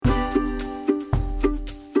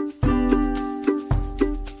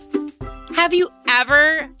Have you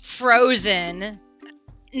ever frozen,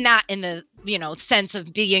 not in the, sense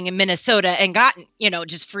of being in Minnesota and gotten,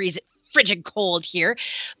 just frigid cold here,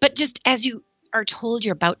 but just as you are told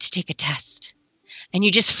you're about to take a test and you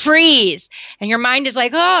just freeze and your mind is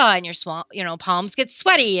like, oh, and your palms get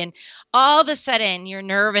sweaty and all of a sudden you're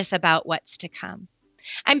nervous about what's to come.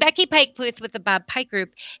 I'm Becky Pike-Pluth with the Bob Pike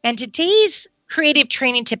Group, and today's creative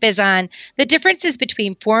training tip is on the differences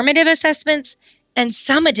between formative assessments and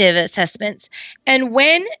summative assessments, and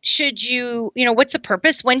when should you, what's the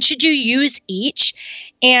purpose? When should you use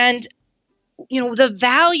each? And, the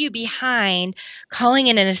value behind calling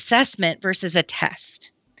it an assessment versus a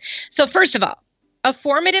test. So first of all, a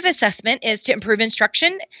formative assessment is to improve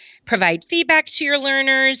instruction, provide feedback to your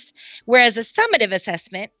learners, whereas a summative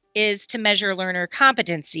assessment is to measure learner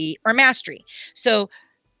competency or mastery. So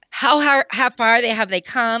how far have they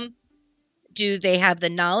come? Do they have the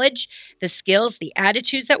knowledge, the skills, the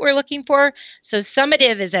attitudes that we're looking for? So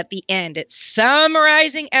summative is at the end. It's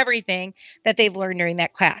summarizing everything that they've learned during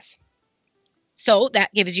that class. So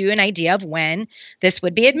that gives you an idea of when this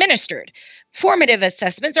would be administered. Formative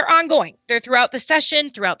assessments are ongoing. They're throughout the session,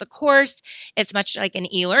 throughout the course. It's much like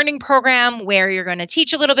an e-learning program where you're going to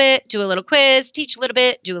teach a little bit, do a little quiz, teach a little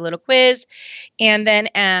bit, do a little quiz, and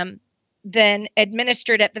then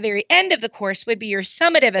administered at the very end of the course would be your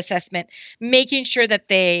summative assessment, making sure that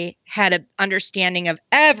they had an understanding of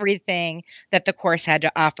everything that the course had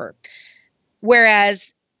to offer.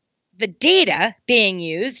 Whereas the data being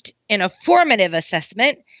used in a formative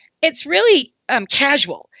assessment, it's really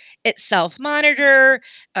casual. It's self-monitor.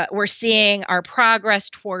 We're seeing our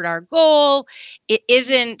progress toward our goal. It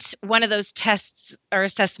isn't one of those tests or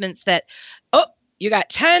assessments that, oh, you got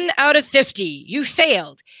 10 out of 50, you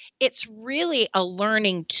failed. It's really a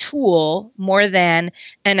learning tool more than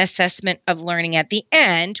an assessment of learning at the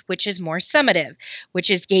end, which is more summative,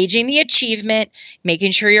 which is gauging the achievement,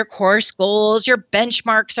 making sure your course goals, your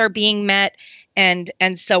benchmarks are being met, and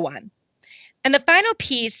so on. And the final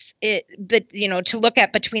piece, to look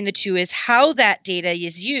at between the two is how that data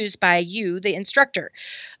is used by you, the instructor.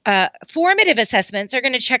 Formative assessments are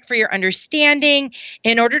going to check for your understanding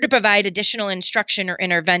in order to provide additional instruction or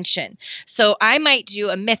intervention. So I might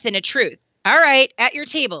do a myth and a truth. All right, at your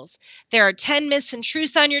tables, there are 10 myths and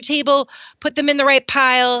truths on your table. Put them in the right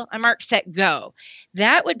pile. I mark, set, go.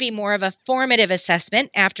 That would be more of a formative assessment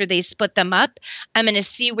after they split them up. I'm going to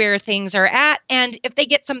see where things are at. And if they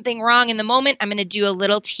get something wrong in the moment, I'm going to do a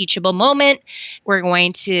little teachable moment. We're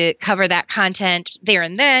going to cover that content there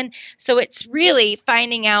and then. So it's really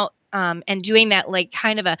finding out and doing that like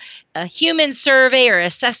kind of a human survey or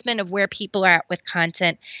assessment of where people are at with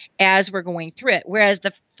content as we're going through it. Whereas the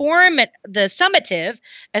summative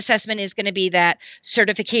assessment is going to be that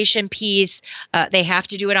certification piece. They have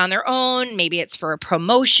to do it on their own. Maybe it's for a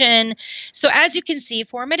promotion. So as you can see,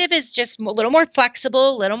 formative is just a little more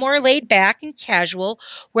flexible, a little more laid back and casual,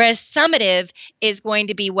 whereas summative is going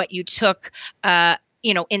to be what you took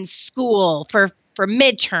in school for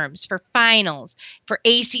midterms, for finals, for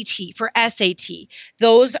ACT, for SAT.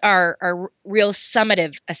 Those are real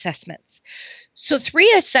summative assessments. So 3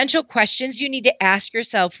 essential questions you need to ask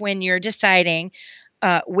yourself when you're deciding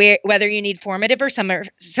whether you need formative or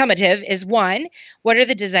summative is 1, what are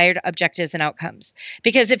the desired objectives and outcomes?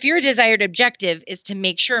 Because if your desired objective is to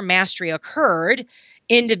make sure mastery occurred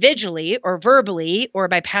individually or verbally or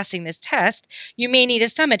by passing this test, you may need a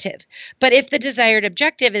summative. But if the desired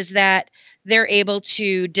objective is that they're able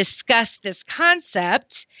to discuss this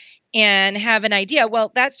concept and have an idea,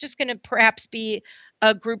 well, that's just going to perhaps be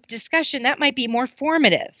a group discussion. That might be more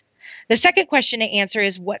formative. The second question to answer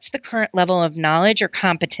is, what's the current level of knowledge or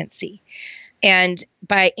competency? And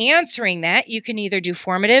by answering that, you can either do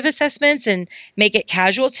formative assessments and make it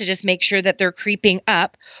casual to just make sure that they're creeping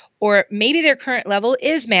up, or maybe their current level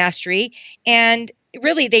is mastery and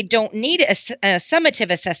really they don't need a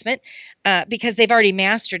summative assessment because they've already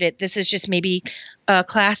mastered it. This is just maybe a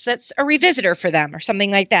class that's a revisitor for them or something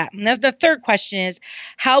like that. And the third question is,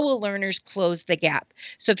 how will learners close the gap?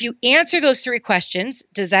 So if you answer those 3 questions,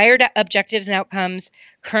 desired objectives and outcomes,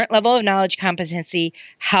 current level of knowledge, competency,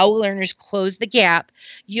 how will learners close the gap,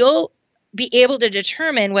 you'll be able to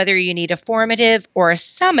determine whether you need a formative or a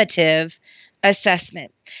summative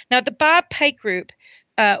assessment. Now, at the Bob Pike Group,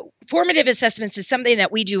 formative assessments is something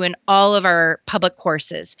that we do in all of our public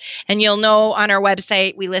courses. And you'll know on our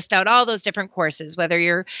website, we list out all those different courses, whether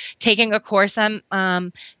you're taking a course on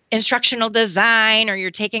instructional design or you're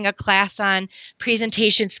taking a class on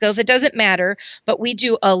presentation skills, it doesn't matter. But we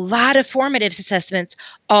do a lot of formative assessments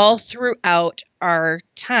all throughout our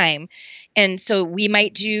time. And so we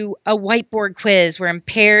might do a whiteboard quiz where in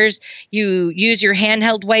pairs you use your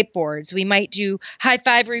handheld whiteboards. We might do high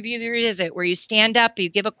five review the visit where you stand up, you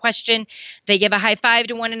give a question, they give a high five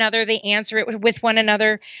to one another, they answer it with one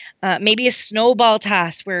another. Maybe a snowball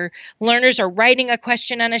toss where learners are writing a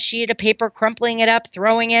question on a sheet of paper, crumpling it up,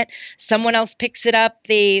 throwing it. Someone else picks it up,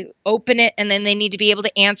 they open it, and then they need to be able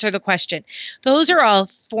to answer the question. Those are all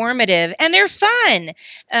formative and they're fun.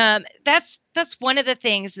 That's one of the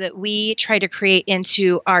things that we try to create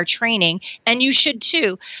into our training, and you should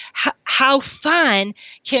too. How fun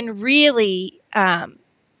can really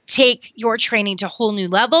take your training to a whole new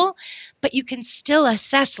level, but you can still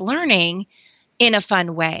assess learning in a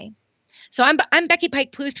fun way. So I'm Becky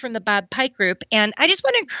Pike Pluth from the Bob Pike Group, and I just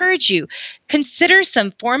want to encourage you, consider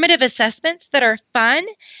some formative assessments that are fun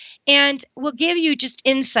and will give you just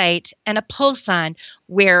insight and a pulse on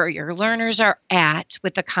where your learners are at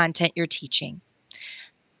with the content you're teaching.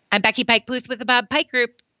 I'm Becky Pike Pluth with the Bob Pike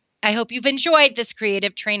Group. I hope you've enjoyed this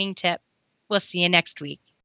creative training tip. We'll see you next week.